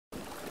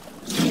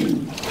Hey,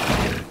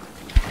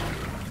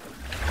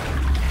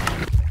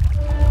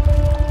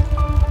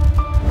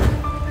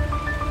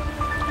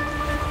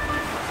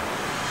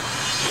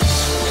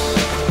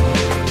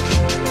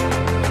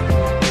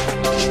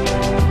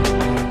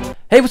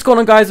 what's going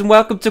on, guys, and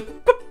welcome to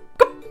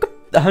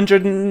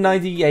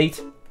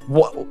 198.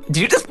 What? Did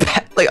you just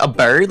pet like a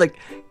bird? Like,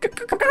 get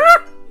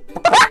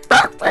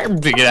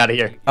out of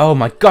here! Oh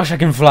my gosh, I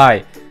can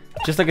fly,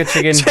 just like a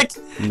chicken.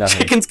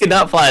 Chickens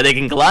cannot fly; they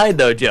can glide,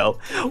 though, Joe.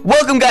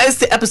 Welcome, guys,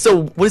 to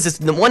episode. What is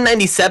this?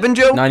 197,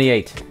 Joe?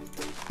 98.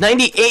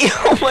 98.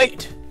 Oh my!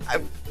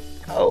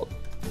 Oh.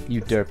 You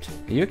derped.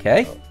 Are you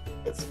okay?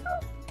 It's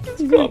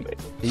coming.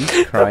 Are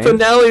you crying? The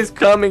finale's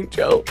coming,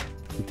 Joe.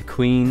 The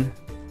queen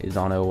is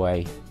on her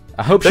way.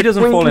 I hope she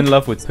doesn't fall in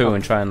love with Pooh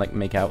and try and like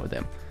make out with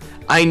him.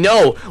 I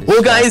know.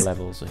 Well, guys,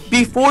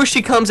 before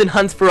she comes and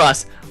hunts for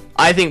us,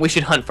 I think we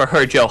should hunt for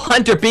her, Joe.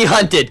 Hunt or be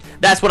hunted.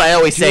 That's what I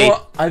always say. You know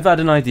what? I've had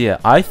an idea.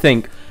 I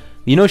think,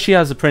 you know, she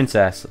has a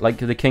princess, like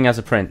the king has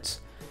a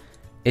prince.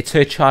 It's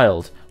her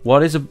child.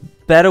 What is a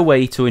better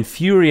way to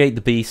infuriate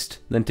the beast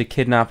than to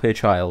kidnap her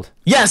child?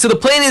 Yeah, so the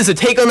plan is to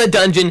take on the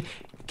dungeon,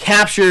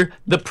 capture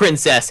the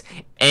princess,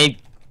 and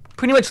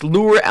pretty much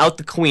lure out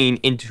the queen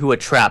into a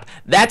trap.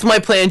 That's my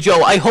plan,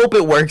 Joe. I hope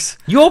it works.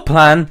 Your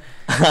plan?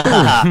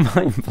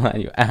 My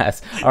plan, you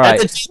ass. All right.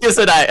 That's a genius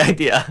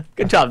idea.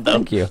 Good job,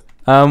 though. Thank you.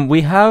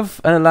 We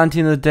have an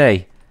Atlantean of the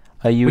day.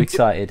 Are you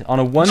excited? On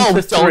a 1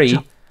 to 3,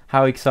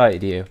 how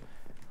excited are you?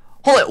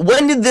 Hold on.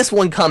 When did this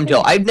one come,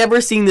 Joe? I've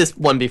never seen this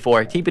one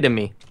before. Keep it in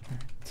me.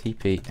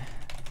 TP.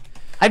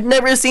 I've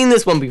never seen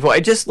this one before. I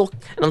just looked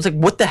and I was like,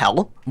 what the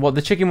hell? What,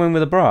 the chicken one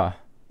with a bra?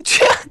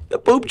 The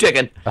boob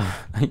chicken.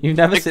 You've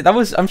never seen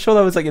that? I'm sure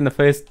that was like in the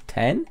first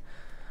 10.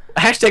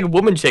 Hashtag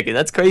woman chicken.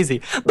 That's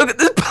crazy. Look at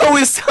this Poe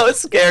is so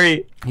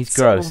scary. He's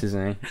gross,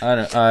 isn't he?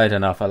 I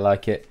don't know if I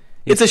like it.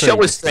 It's a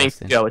show of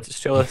strength, Joe. It's a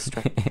show of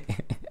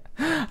strength.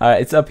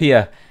 Alright, it's up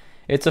here.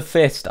 It's a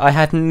fist. I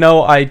had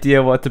no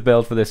idea what to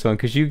build for this one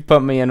because you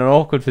put me in an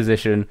awkward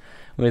position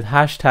with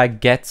hashtag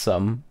get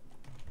some.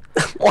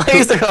 Why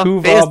is there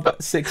a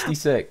fist?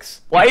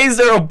 66. Why is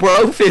there a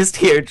bro fist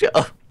here,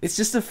 Joe? It's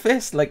just a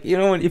fist. Like, you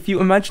know, if you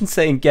imagine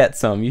saying get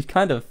some, you'd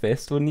kind of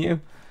fist, wouldn't you?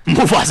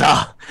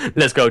 Mufasa!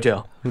 Let's go,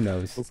 Joe. Who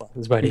knows?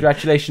 Mufasa's ready.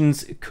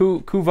 Congratulations,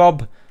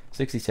 Kuvob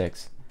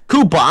 66.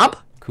 Kubob?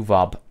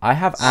 Kuvob. I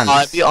have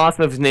ants. It'd be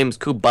awesome if his name's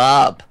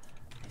Kubob.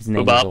 His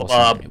name is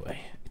awesome anyway.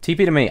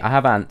 TP to me. I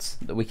have ants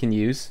that we can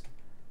use.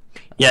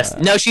 Yes.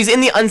 Now she's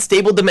in the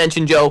unstable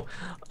dimension, Joe.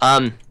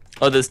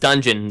 This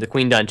dungeon, the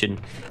queen dungeon,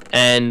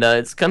 and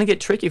it's gonna get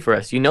tricky for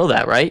us. You know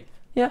that, right?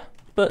 Yeah,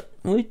 but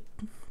we're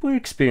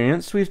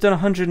experienced. We've done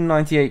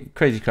 198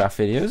 CrazyCraft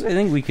videos. I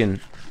think we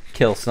can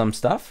kill some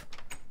stuff.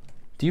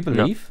 Do you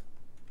believe?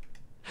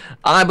 No.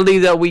 I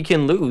believe that we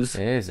can lose.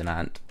 There's an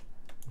ant.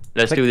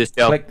 Let's do this,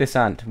 Joe. Click this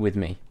ant with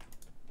me.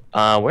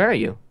 Where are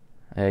you?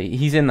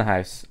 He's in the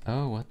house.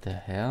 Oh, what the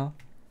hell?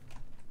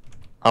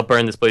 I'll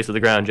burn this place to the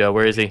ground, Joe.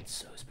 Where is he? It's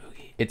so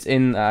spooky. It's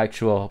in the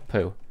actual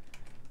poo.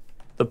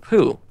 The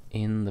poo?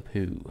 In the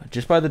poo.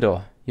 Just by the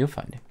door. You'll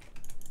find him.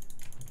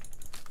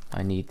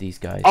 I need these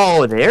guys.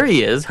 Oh, there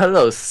he is.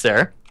 Hello,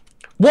 sir.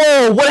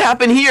 Whoa, what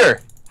happened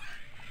here?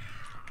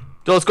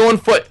 So let's go on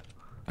foot.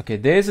 Okay,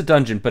 there's a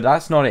dungeon, but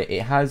that's not it.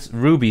 It has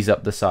rubies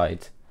up the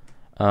side.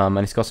 And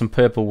it's got some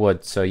purple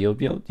wood, so you'll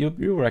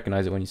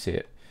recognize it when you see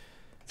it.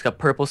 It's got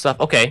purple stuff.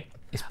 Okay.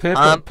 It's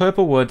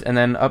purple wood, and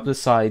then up the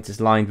sides is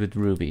lined with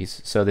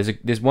rubies. So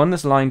there's one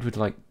that's lined with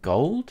like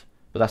gold,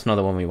 but that's not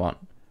the one we want.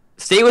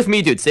 Stay with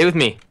me, dude. Stay with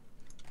me.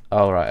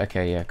 Oh right,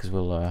 okay, yeah, because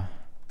we'll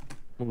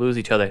lose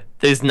each other.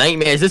 There's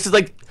nightmares. This is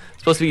like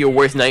supposed to be your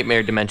worst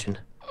nightmare dimension.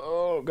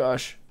 Oh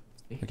gosh.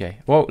 Okay.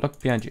 Whoa, look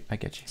behind you. I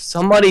get you.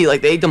 Somebody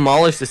they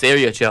demolished this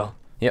area, Joe.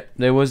 Yep,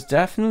 there was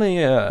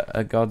definitely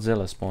a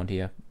Godzilla spawned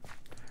here.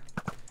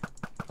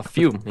 A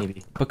few,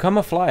 maybe. Become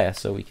a flyer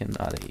so we can.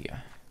 There you go.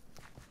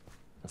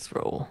 Let's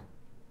roll.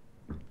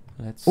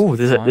 Ooh,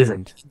 there's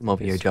a team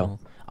over here, Joe.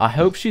 I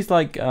hope she's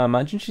like.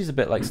 Imagine she's a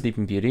bit like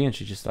Sleeping Beauty, and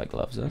she just like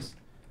loves us.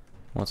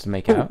 Wants to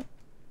make out.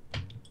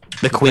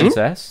 The queen?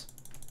 Princess.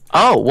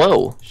 Oh,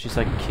 whoa. She's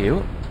like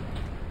cute.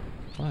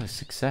 What a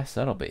success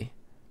that'll be.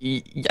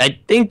 I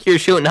think you're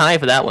shooting high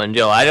for that one,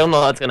 Joe. I don't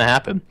know what's gonna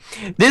happen.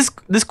 This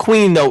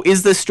queen though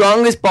is the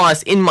strongest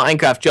boss in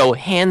Minecraft, Joe.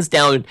 Hands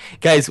down,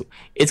 guys.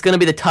 It's gonna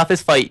be the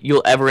toughest fight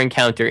you'll ever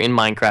encounter in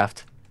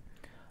Minecraft.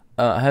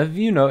 Have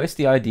you noticed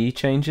the ID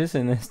changes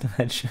in this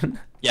dimension?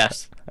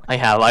 Yes, I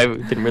have. I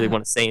didn't really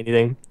want to say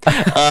anything.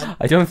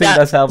 I don't think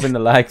that's helping the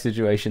lag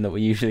situation that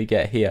we usually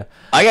get here.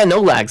 I got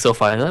no lag so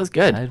far. That was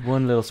good. I had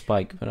one little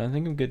spike, but I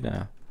think I'm good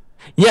now.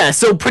 Yeah,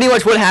 so pretty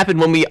much what happened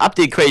when we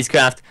updated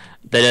CrazyCraft,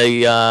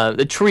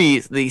 the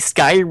trees, the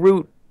sky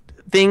root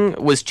thing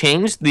was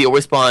changed. The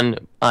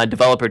OreSpawn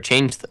developer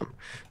changed them.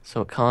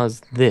 So it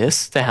caused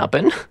this to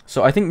happen.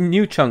 So I think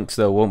new chunks,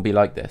 though, won't be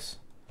like this.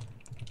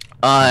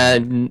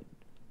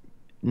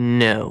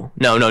 No.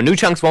 New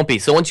chunks won't be.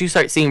 So once you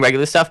start seeing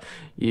regular stuff,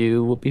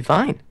 you will be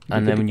fine.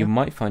 And then you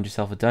might find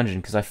yourself a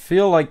dungeon, because I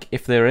feel like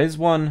if there is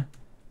one,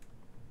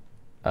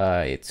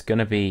 it's going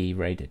to be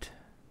raided.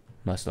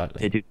 most likely.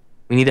 They do.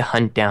 We need to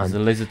hunt down. The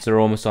lizards are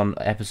almost on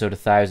episode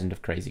 1000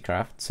 of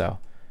CrazyCraft, so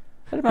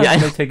I'd imagine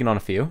they're taking on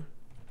a few.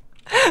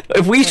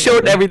 If we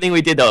showed everything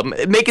we did, though,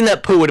 making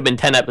that poo would have been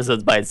 10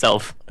 episodes by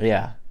itself.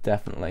 Yeah,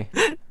 definitely.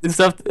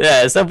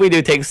 Stuff we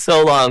do takes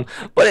so long,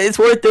 but it's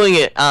worth doing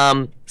it.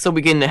 So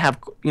we can have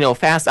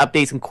fast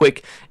updates and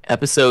quick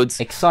episodes.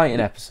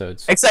 Exciting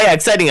episodes.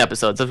 Exciting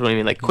episodes. That's what I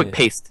mean, like quick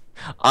paced.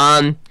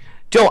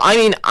 Joe, I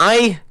mean,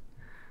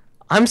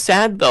 I'm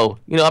sad though.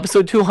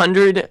 Episode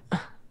 200.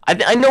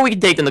 I know we can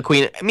take on the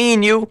Queen. Me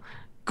and you,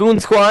 Goon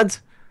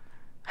Squads.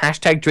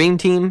 Hashtag Dream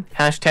Team.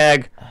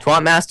 Hashtag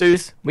Twat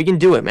Masters. We can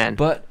do it, man.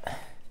 But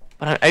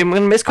I'm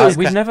gonna miss CrazyCraft.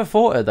 We've never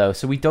fought her though,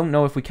 so we don't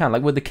know if we can.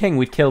 Like with the King,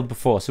 we'd killed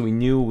before, so we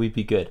knew we'd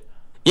be good.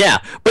 Yeah,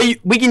 but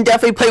we can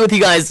definitely play with you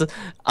guys,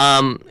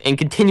 and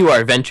continue our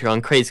adventure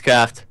on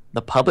CrazyCraft,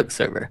 the public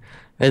server,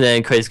 and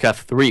then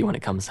CrazyCraft 3 when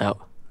it comes out.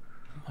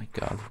 Oh my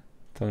god,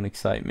 don't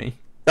excite me.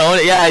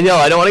 Yeah, I know.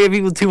 I don't want to get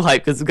people too hyped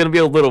because it's gonna be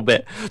a little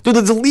bit. Dude,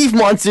 there's leaf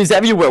monsters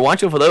everywhere.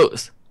 Watch out for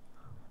those.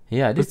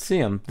 Yeah, I did see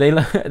them.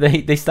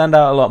 They stand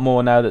out a lot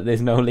more now that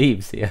there's no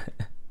leaves here.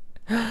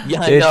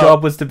 Yeah, Their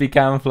job was to be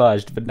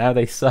camouflaged, but now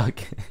they suck.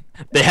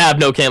 They have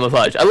no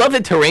camouflage. I love the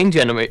terrain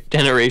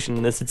generation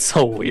in this. It's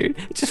so weird.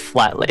 It's just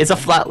flatland. It's a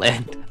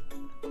flatland.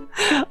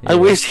 Yeah. I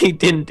wish he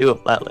didn't do a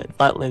flatland.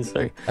 Flatland,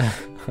 sorry.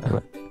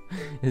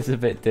 It's a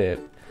bit deep.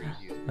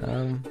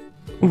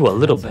 Ooh, a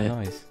little bit.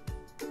 Nice.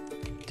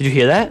 Did you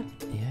hear that?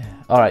 Yeah.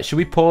 Alright, should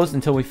we pause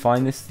until we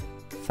find this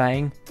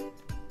thing?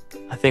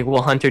 I think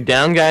we'll hunt her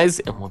down, guys,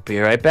 and we'll be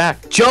right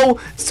back. Joe,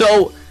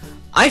 so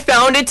I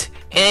found it,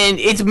 and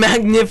it's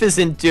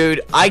magnificent, dude.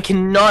 I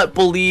cannot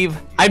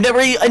believe I never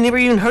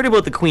even heard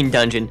about the Queen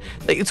Dungeon.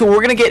 Like, so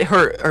we're gonna get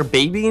her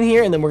baby in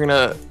here, and then we're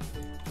gonna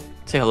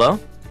say hello.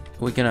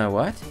 We're gonna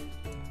what?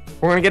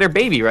 We're gonna get her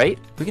baby, right?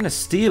 We're gonna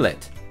steal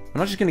it. We're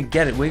not just gonna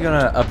get it. We're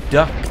gonna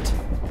abduct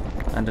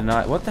and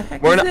deny. What the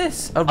heck is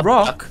this? A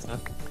rock?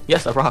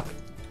 Yes, a rock.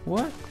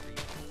 What?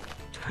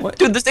 What?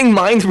 Dude, this thing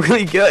mines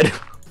really good.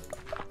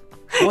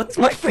 What's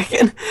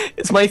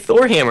it's my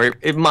Thor hammer.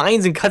 It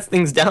mines and cuts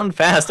things down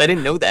fast. I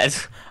didn't know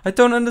that. I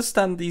don't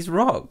understand these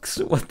rocks.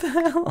 What the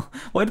hell?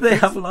 Why do they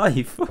have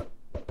life?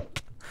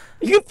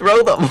 You can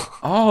throw them.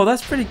 Oh,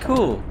 that's pretty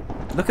cool.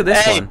 Look at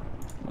this one.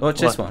 Watch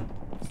this one.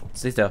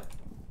 Stay still.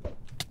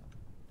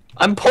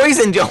 I'm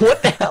poisoned, Joe.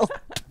 What the hell?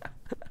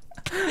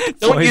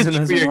 Don't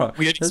use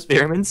weird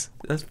experiments.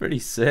 That's pretty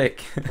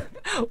sick.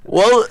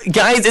 Well,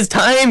 guys, it's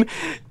time.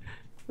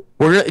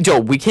 Joe,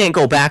 we can't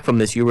go back from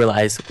this, you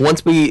realize.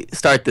 Once we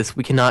start this,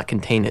 we cannot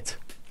contain it.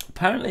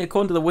 Apparently,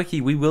 according to the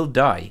wiki, we will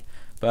die.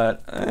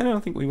 But I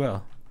don't think we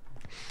will.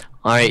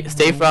 Alright,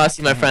 stay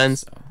frosty, my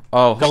friends.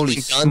 Oh, holy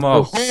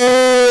smoke.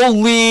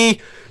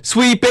 Holy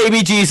sweet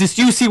baby Jesus.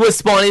 You see what's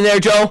spawning there,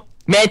 Joe?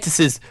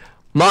 Mantises,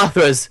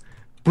 Mothras,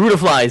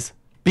 Brutaflies,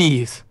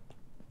 bees.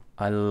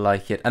 I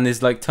like it. And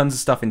there's like tons of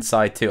stuff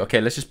inside too.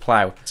 Okay, let's just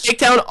plow. Take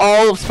down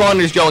all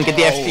spawners, Joe, and get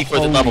the XP for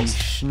the levels.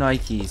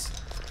 Shnikes.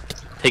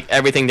 Take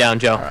everything down,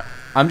 Joe. Right.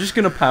 I'm just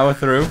gonna power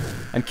through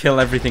and kill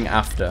everything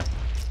after.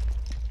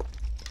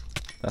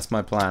 That's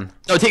my plan.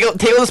 No, take all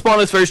the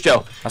spawners first,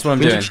 Joe. That's what I'm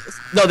doing.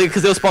 No,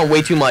 because they'll spawn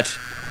way too much.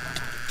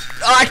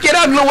 Ah, get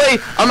out of the way!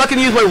 I'm not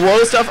gonna use my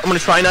royal stuff. I'm gonna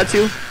try not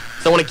to.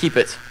 So I want to keep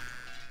it.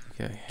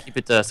 Okay. Keep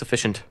it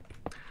sufficient.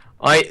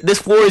 Alright, this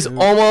floor is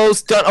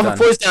almost done. Oh,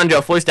 floor's down, Joe.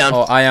 Floor's down.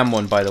 Oh, I am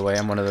one, by the way.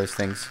 I'm one of those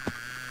things.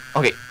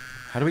 Okay.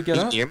 How do we get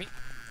up? Can you hear me?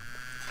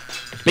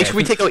 Make sure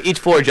we take out each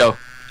floor, Joe,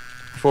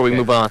 before we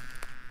move on.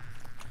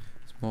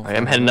 Alright,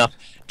 I'm heading up.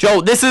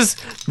 Joe, this is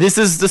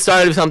the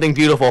start of something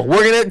beautiful.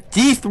 We're gonna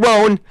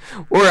dethrone.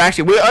 We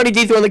already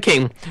dethroned the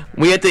king.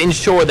 We have to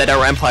ensure that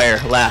our empire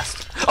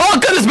lasts. Oh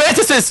goodness,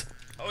 mantises!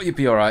 Oh, you'll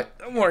be alright.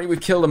 Don't worry, we've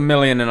killed 1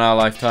 million in our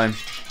lifetime.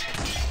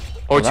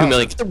 Or 2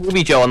 million. Get the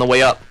ruby, Joe, on the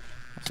way up.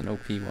 That's an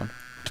OP one.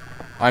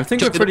 I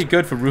think we're pretty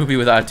good for ruby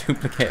with our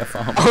duplicator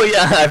farm. Oh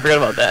yeah, I forgot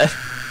about that.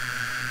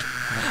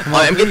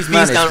 I'm getting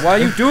bees down. Why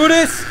you do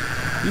this?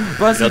 You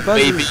buzzy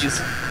babies.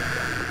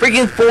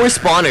 Freaking 4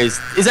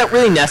 spawners. Is that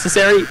really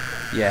necessary?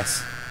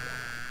 Yes.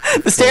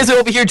 The stairs are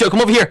over here, Joe.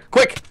 Come over here,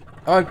 quick.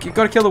 Oh, you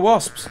gotta kill the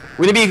wasps.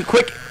 We're gonna be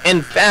quick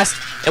and fast.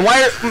 And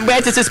why are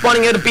mantises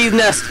spawning out of bee's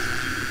nest?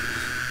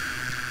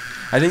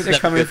 I think they're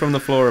coming from the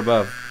floor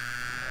above.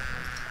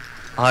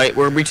 Alright,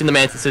 we're reaching the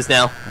mantises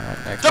now.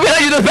 Alright, Go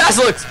behind you, there's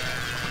basilisks!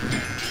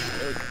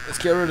 Let's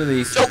get rid of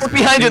these. Don't look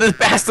behind you, there's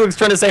basilisks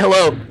trying to say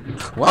hello.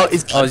 What?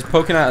 Oh, he's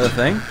poking out of the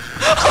thing?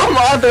 Oh,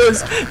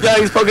 moths! Yeah,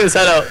 he's poking his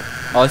head out.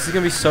 Oh, this is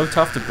gonna be so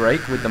tough to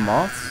break with the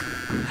moths.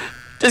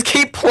 Just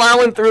keep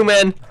plowing through,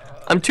 man.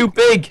 I'm too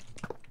big.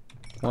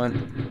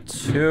 1,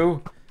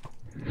 2,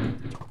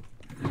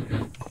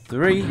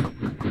 3.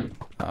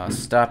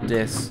 Stop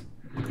this.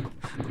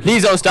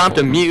 Please don't stop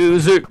the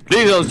music.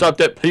 Please don't stop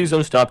that. Please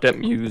don't stop that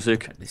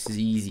music. This is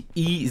easy.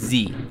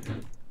 E-Z.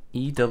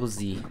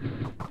 E-double-Z.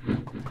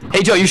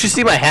 Hey, Joe, you should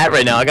see my hat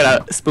right now. I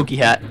got a spooky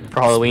hat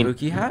for Halloween.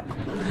 Spooky hat?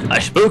 A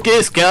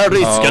spooky,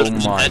 scary, oh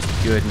my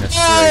goodness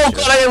Oh,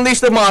 gracious. God, I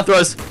unleashed the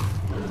Mothras.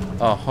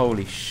 Oh,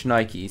 holy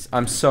shnikes.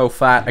 I'm so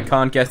fat, I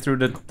can't get through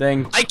the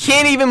thing. I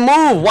can't even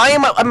move. Why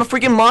am I? I'm a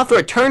freaking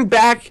Mothra. Turn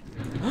back.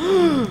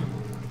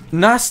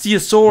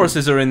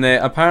 Nastiosauruses are in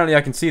there. Apparently I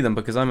can see them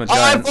because I'm a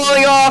giant. I'm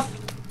falling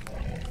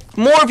off.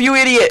 More of you,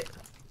 idiot.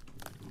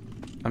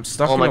 I'm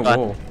stuck in a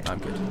wall. I'm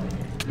good.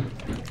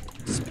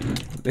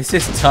 This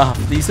is tough.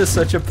 These are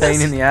such a pain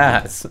in the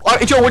ass.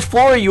 Alright, Joe, which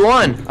floor are you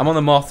on? I'm on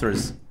the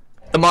Mothras.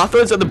 The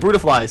Mothras or the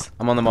Brutaflies?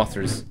 I'm on the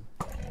Mothras.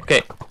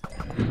 Okay.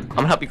 I'm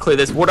gonna help you clear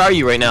this. What are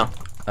you right now?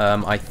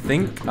 I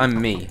think I'm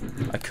me.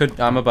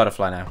 I'm a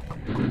butterfly now.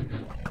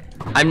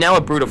 I'm now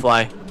a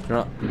Brutafly.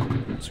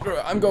 Screw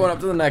it, I'm going up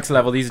to the next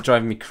level. These are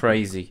driving me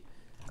crazy.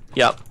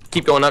 Yep.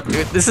 Keep going up,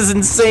 dude. This is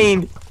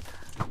insane.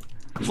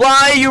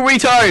 Fly, you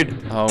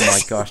retard! Oh my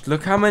gosh,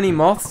 look how many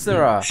moths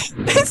there are.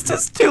 It's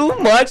just too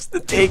much to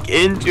take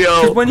in,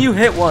 Joe. Because when you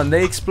hit one,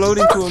 they explode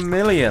into a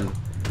million.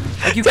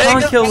 Like, you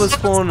can't kill the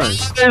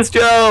spawners. This,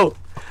 Joe.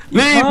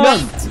 You Leave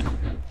can't.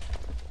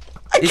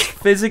 It's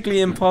physically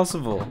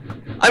impossible.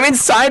 I'm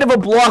inside of a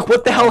block.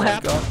 What the hell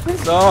happened?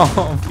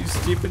 Oh, you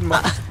stupid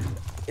moth.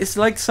 It's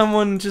like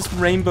someone just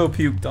rainbow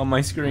puked on my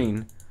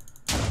screen.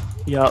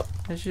 Yep.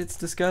 That shit's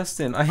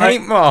disgusting. I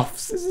hate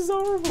moths. This is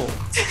horrible.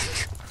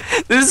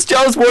 This is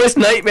Joe's worst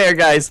nightmare,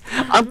 guys.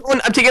 I'm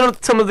taking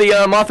out some of the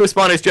Mothra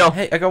spawners, Joe.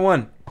 Hey, I got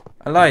one.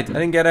 I lied. I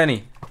didn't get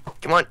any.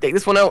 Come on, take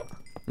this one out.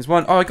 There's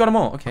one. Oh, I got them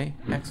all. Okay,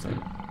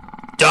 excellent.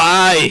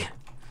 Die!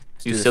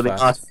 You silly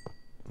moth.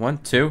 1,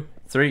 2,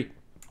 3.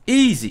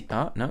 Easy.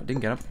 Oh, no,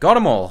 didn't get them. Got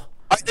them all.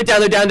 Alright, they're down,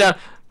 they're down, down.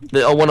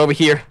 The one over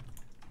here.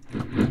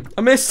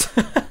 I missed.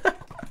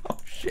 Oh,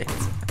 shit.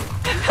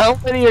 How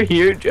many are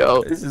here,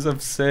 Joe? This is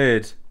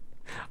absurd.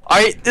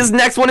 Alright, this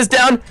next one is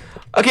down.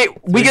 Okay,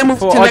 we can move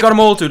to I got them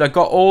all, dude. I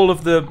got all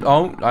of the...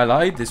 Oh, I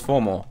lied. There's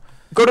 4 more.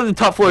 Go to the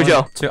top floor, 1,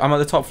 Joe. 2. I'm at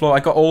the top floor. I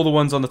got all the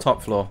ones on the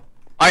top floor.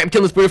 Alright, I'm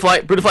killing this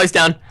Brutafly. Brutafly's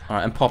down.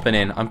 Alright, I'm popping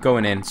in. I'm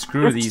going in.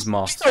 Screw these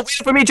moths. Wait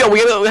for me, Joe. We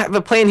have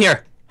a plane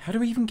here. How do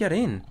we even get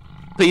in?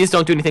 Please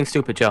don't do anything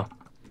stupid, Joe.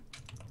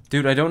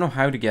 Dude, I don't know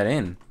how to get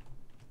in.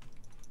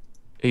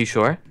 Are you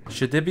sure?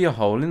 Should there be a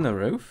hole in the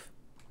roof?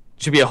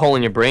 Should be a hole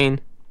in your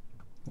brain.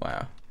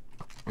 Wow.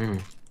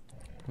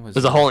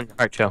 There's a hole in your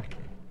heart, Joe.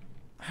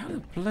 How the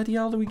bloody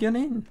hell do we get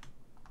in?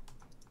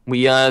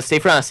 We stay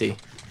frosty.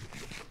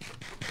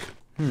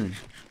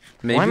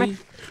 Maybe.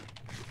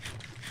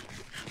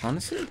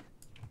 Honestly,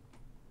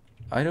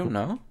 I don't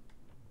know.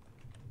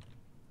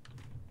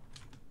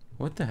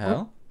 What the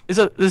hell? There's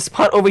a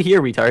spot over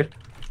here, retard.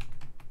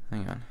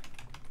 Hang on.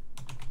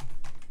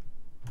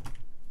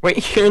 Right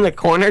here in the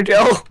corner,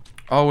 Joe.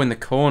 Oh, in the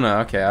corner.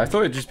 Okay, I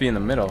thought it'd just be in the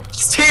middle.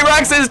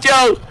 T-Rexes,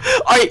 Joe.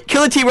 All right,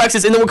 kill the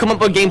T-Rexes, and then we'll come up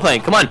with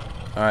gameplay. Come on.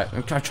 All right,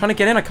 I'm trying to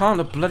get in. I can't.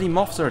 The bloody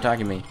moths are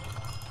attacking me.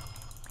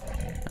 All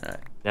right.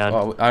 Down.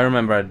 Oh, I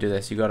remember how to do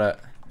this. You gotta.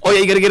 Oh yeah,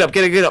 you gotta get up.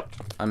 Get up.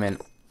 I'm in.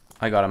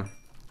 I got him.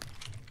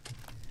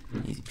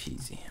 Easy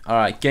peasy. All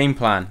right, game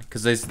plan.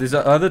 Because there's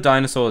other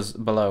dinosaurs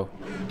below.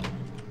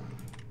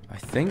 I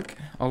think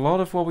a lot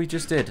of what we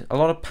just did. A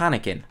lot of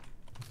panicking.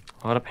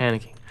 A lot of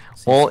panicking.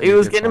 Well, it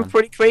was getting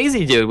pretty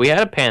crazy, dude. We had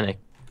to panic.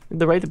 We had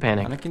the right to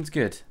panic. Panicking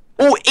good.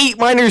 Oh, 8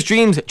 miners'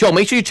 dreams. Joe,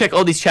 make sure you check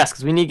all these chests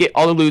because we need to get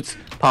all the loot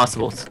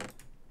possible.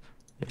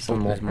 There's some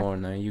more. There's more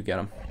in there. You get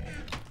them.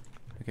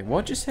 Okay,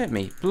 what just hit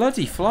me?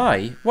 Bloody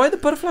fly. Why are the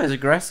butterflies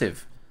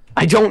aggressive?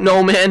 I don't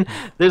know, man.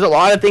 There's a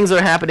lot of things that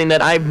are happening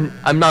that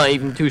I'm not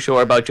even too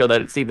sure about, Joe,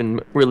 that it's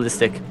even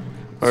realistic.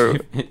 Or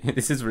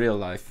this is real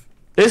life.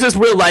 This is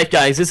real life,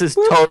 guys. This is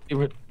totally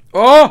real.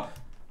 Oh!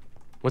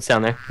 What's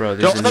down there? Bro,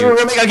 Joe, I thought we were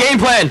gonna make a game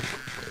plan.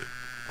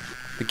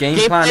 The game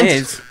plan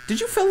is...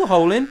 Did you fill the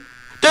hole in?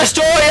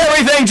 Destroy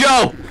everything,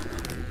 Joe!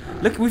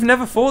 Look, we've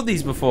never fought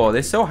these before.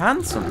 They're so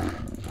handsome.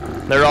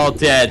 They're all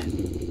dead.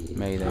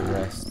 May they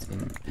rest in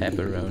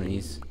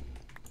pepperonis.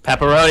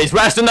 Pepperonis.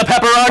 Rest in the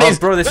pepperonis! Oh,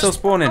 bro, they're still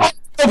spawning.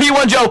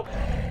 OP1, Joe!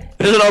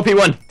 There's an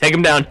OP1. Take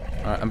him down.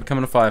 Alright, I'm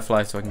becoming a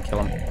firefly so I can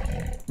kill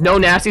him. No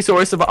nasty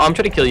source of... I'm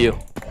trying to kill you.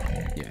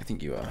 Yeah, I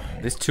think you are.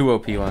 There's 2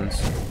 OP ones.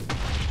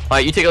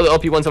 Alright, you take out the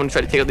OP1s. I'm gonna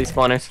try to take out these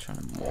spawners. Trying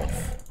to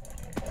morph.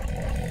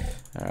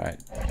 Alright.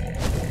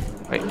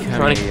 Right,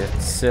 Come here,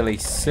 silly,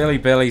 silly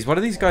billies. What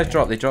do these guys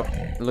drop? They drop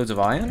loads of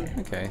iron?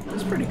 Okay,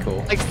 that's pretty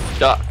cool. Like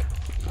stuck.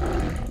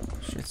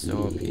 Shit's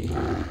so OP.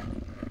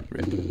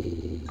 Rip.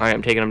 Alright,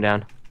 I'm taking him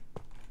down.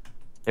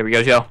 There we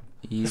go, Joe.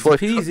 Easy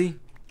peasy.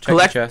 Check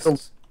the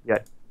chests. Yeah.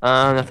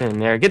 Nothing in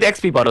there. Get the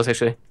XP bottles,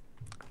 actually.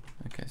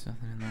 Okay, so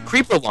nothing in there.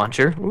 Creeper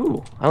launcher.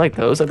 Ooh, I like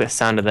those. I like the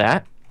sound of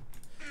that.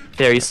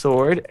 Fairy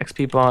sword.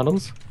 XP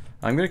bottles.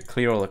 I'm gonna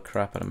clear all the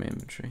crap out of my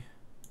inventory.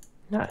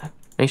 Nah.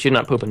 Make sure you're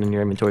not pooping in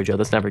your inventory, Joe.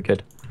 That's never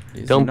good.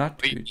 It's Don't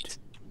not good.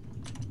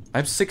 I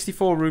have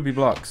 64 ruby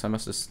blocks. I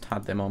must have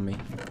had them on me.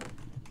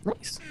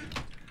 Nice.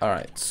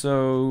 Alright,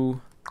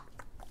 so...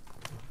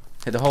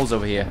 Hey, the hole's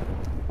over here.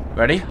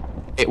 Ready?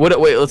 Hey,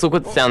 wait, let's look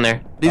what's down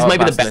there. These might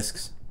be the best.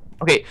 basilisks.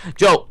 Okay,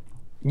 Joe,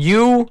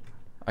 you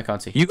I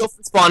can't see. go for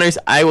the spawners.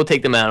 I will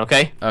take them out,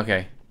 okay?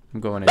 Okay, I'm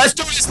going in. Let's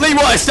do this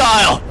Leroy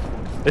style!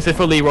 This is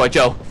for Leroy,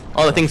 Joe.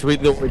 All the things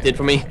Leroy did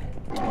for me.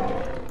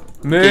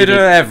 Murder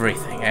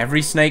everything.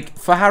 Every snake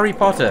for Harry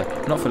Potter,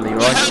 not for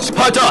Leroy. Harry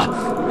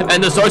Potter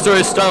and the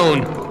Sorcerer's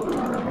Stone.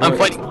 I'm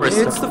fighting for a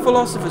It's the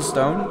Philosopher's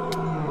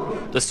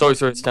Stone. The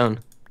Sorcerer's Stone.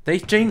 They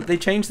changed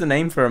the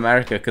name for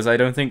America because I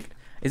don't think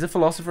is a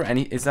philosopher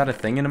is that a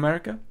thing in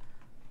America?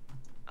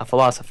 A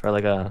philosopher,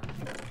 like a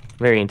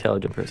very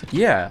intelligent person.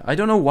 Yeah, I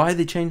don't know why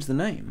they changed the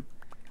name.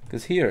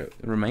 Because here it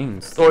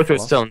remains.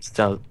 Sorcerer's Stone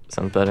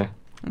sounds better.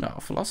 No,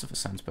 philosopher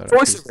sounds better.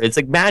 Sorcerer, it's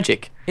like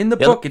magic. In the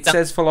book, it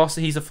says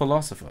he's a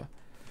philosopher.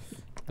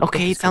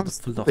 Okay, it sounds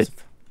stupid.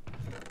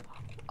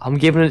 I'm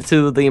giving it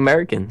to the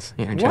Americans.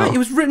 Here, Joe. What? It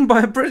was written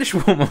by a British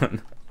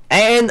woman.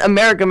 And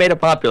America made it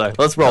popular.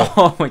 Let's roll.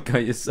 Oh my god,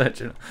 you're such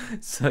an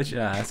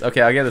ass.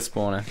 Okay, I'll get a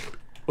spawner.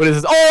 What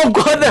is this? Oh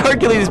god, the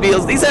Hercules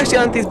beetles. These actually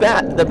aren't these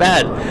bad. They're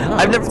bad. No.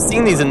 I've never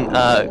seen these in.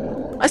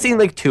 I've seen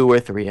like 2 or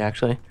 3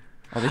 actually.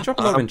 Oh, they drop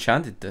a lot of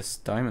enchanted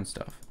diamond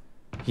stuff.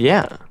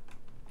 Yeah.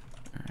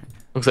 Right.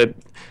 Looks like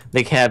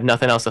they have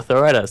nothing else to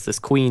throw at us. This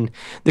queen.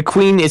 The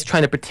queen is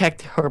trying to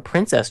protect her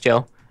princess,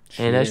 Joe.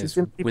 And she's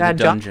doing a pretty bad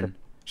dungeon. job.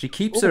 She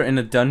keeps her in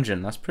a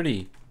dungeon. That's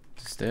pretty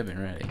disturbing,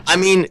 really. I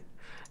mean,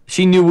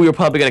 she knew we were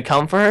probably gonna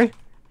come for her,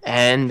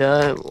 and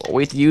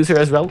we have to use her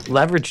as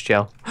leverage,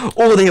 Joe.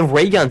 Oh, they have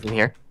ray guns in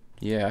here.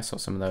 Yeah, I saw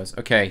some of those.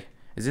 Okay,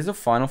 is this a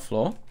final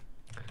floor?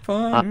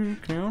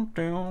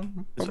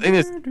 Countdown.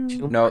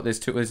 No,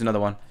 there's another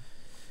one.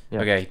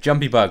 Yeah. Okay,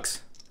 jumpy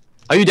bugs.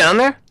 Are you down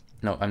there?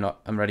 No, I'm not.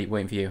 I'm ready,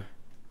 waiting for you.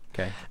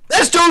 Okay.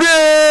 Let's do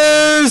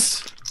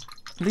this!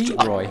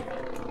 Leroy.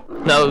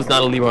 No, it's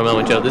not a Leroy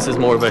moment, Joe. This is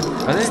more of a.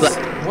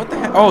 What the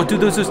heck? Oh,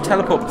 dude, those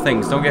teleport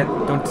things.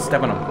 Don't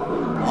step on them.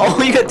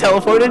 Oh, you got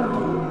teleported?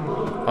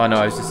 Oh no,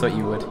 I just thought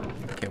you would.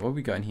 Okay, what have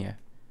we got in here?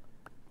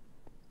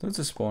 Those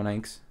are spawn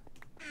eggs.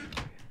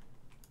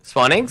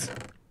 Spawn eggs?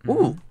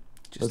 Ooh.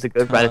 Just those are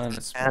good.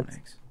 Spawn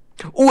eggs.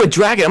 Ooh, a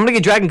dragon. I'm gonna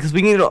get dragon because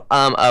we need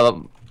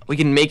we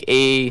can make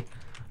a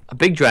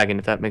big dragon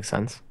if that makes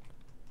sense.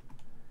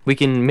 We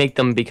can make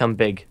them become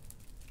big.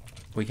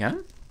 We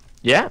can?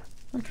 Yeah.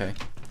 Okay.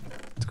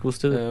 It's cool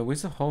stuff.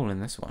 Where's the hole in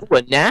this one? Ooh,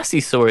 a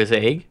nasty source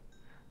egg.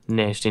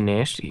 Nasty,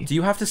 nasty. Do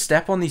you have to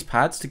step on these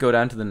pads to go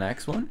down to the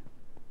next one?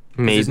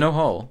 Maybe. There's no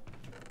hole.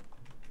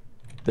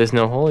 There's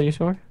no hole, are you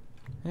sure?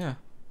 Yeah.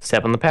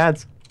 Step on the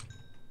pads.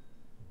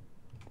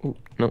 Ooh,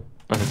 no.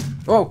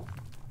 Oh!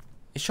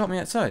 It shot me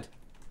outside.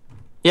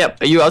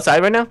 Yep. Are you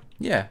outside right now?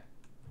 Yeah.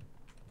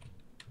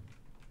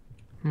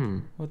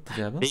 What the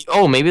devil?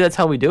 Oh, maybe that's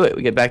how we do it.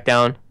 We get back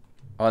down.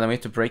 Oh, then we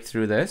have to break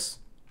through this?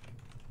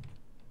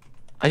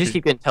 I just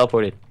keep getting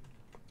teleported.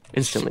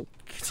 Instantly.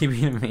 TB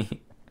to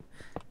me.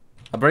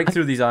 I'll break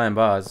through these iron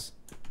bars.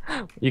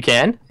 You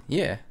can?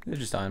 Yeah, they're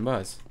just iron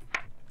bars.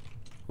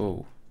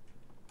 Oh.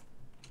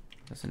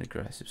 That's an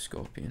aggressive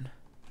scorpion.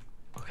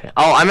 Okay.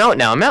 Oh, I'm out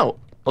now. I'm out.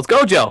 Let's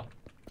go, Joe.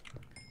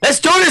 Let's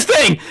do this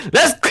thing!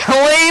 Let's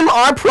claim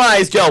our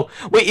prize, Joe.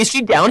 Wait, is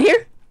she down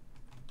here?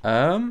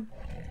 I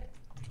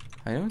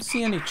don't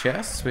see any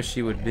chests where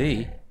she would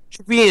be.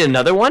 Should we need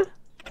another one?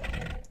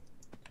 I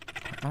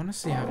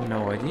honestly have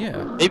no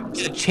idea. Maybe we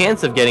get a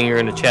chance of getting her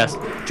in a chest.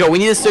 Joe, we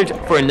need to search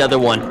for another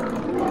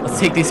one. Let's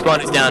take these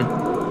spawners down.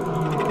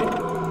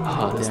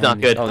 Oh, that's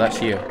not good. Oh,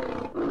 that's you.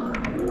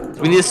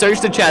 We need to search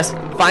the chest,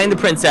 find the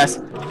princess.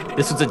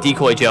 This was a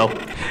decoy, Joe.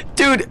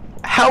 Dude,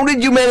 how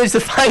did you manage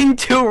to find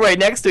 2 right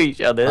next to each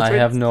other? I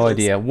have no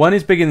idea. One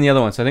is bigger than the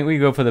other one, so I think we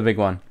go for the big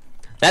one.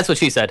 That's what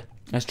she said.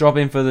 Let's drop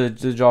in for the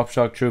drop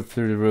shock troop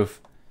through the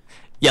roof.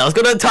 Yeah, let's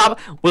go to the top.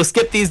 We'll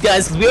skip these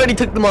guys because we already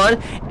took them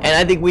on, and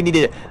I think we need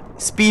to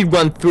speed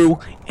run through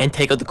and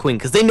take out the queen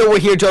because they know we're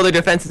here, Joe. Their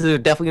defenses are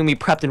definitely gonna be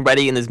prepped and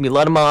ready, and there's gonna be a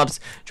lot of mobs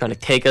trying to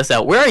take us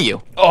out. Where are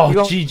you? Oh,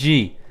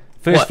 GG.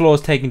 First floor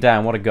is taken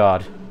down. What a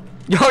god.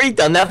 You already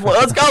done that floor.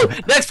 Let's go.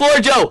 Next floor,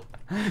 Joe.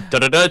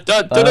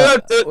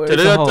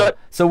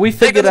 So we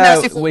figured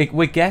out,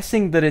 we're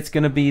guessing that it's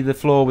going to be the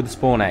floor with the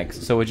spawn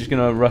eggs. So we're just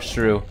going to rush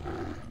through.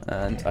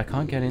 And I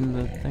can't get in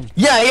the thing.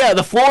 Yeah,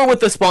 the floor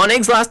with the spawn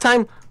eggs last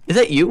time. Is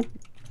that you?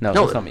 No,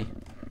 that's not me.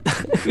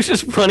 Who's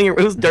just running,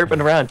 who's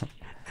derping around?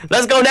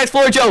 Let's go, next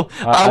floor, Joe.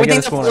 We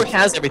think the floor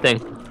has everything.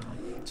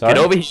 Sorry?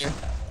 Get over here.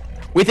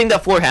 We think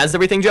that floor has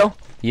everything, Joe?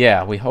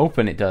 Yeah, we're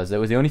hoping it does. It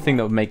was the only thing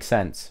that would make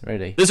sense,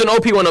 really. There's an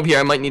OP one up here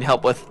I might need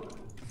help with.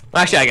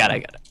 Actually, I got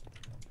it.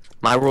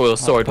 My royal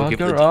sword will give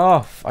you the...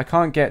 off. I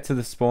can't get to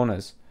the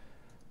spawners.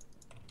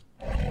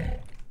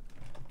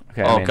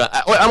 Okay, oh, God.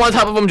 I'm on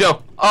top of them,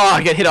 Joe. Oh,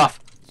 I get hit off.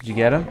 Did you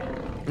get him?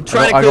 I'm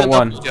trying to clear them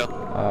one. up, Joe.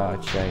 Oh,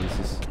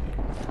 Jesus.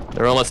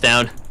 They're almost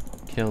down.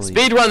 Kill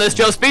speed run this,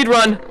 Joe. Speed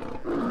run.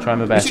 Try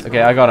my best.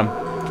 Okay, I got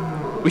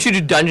him. We should do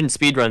dungeon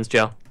speed runs,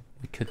 Joe.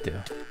 We could do.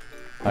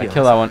 Alright,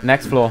 kill that one.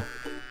 Next floor.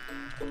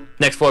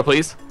 Next floor,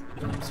 please.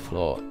 Next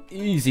floor.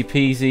 Easy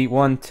peasy.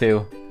 1,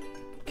 2.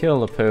 Kill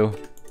the poo.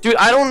 Dude,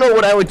 I don't know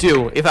what I would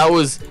do if I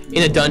was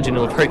in a dungeon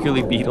with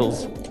Hercules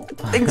beetles.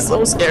 I think it's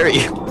so scary.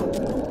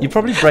 You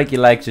probably break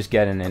your legs just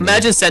getting in.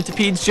 Imagine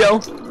centipedes, Joe.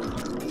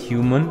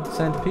 Human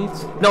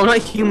centipedes? No, not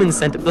human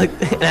centipede. Like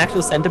an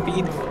actual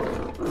centipede.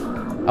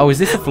 Oh, is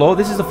this the floor?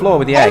 This is the floor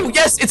with the egg. Oh,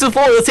 yes, it's the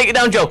floor. Let's take it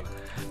down, Joe.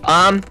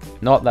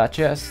 Not that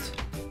chest.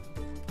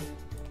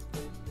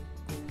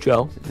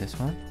 Joe. Is it this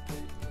one?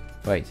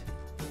 Wait.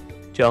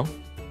 Joe.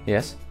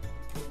 Yes.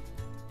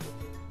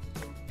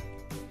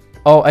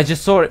 Oh, I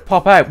just saw it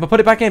pop out. But put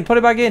it back in. Put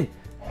it back in.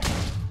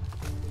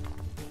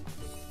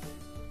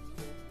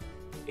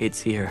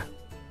 It's here.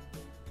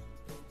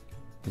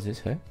 Is this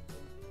her?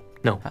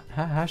 No.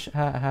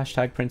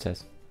 Hashtag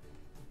princess.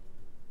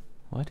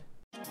 What?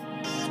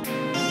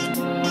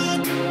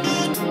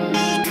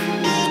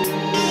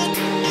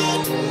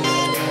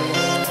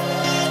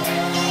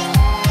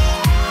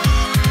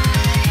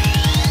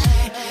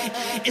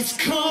 It's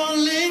cool.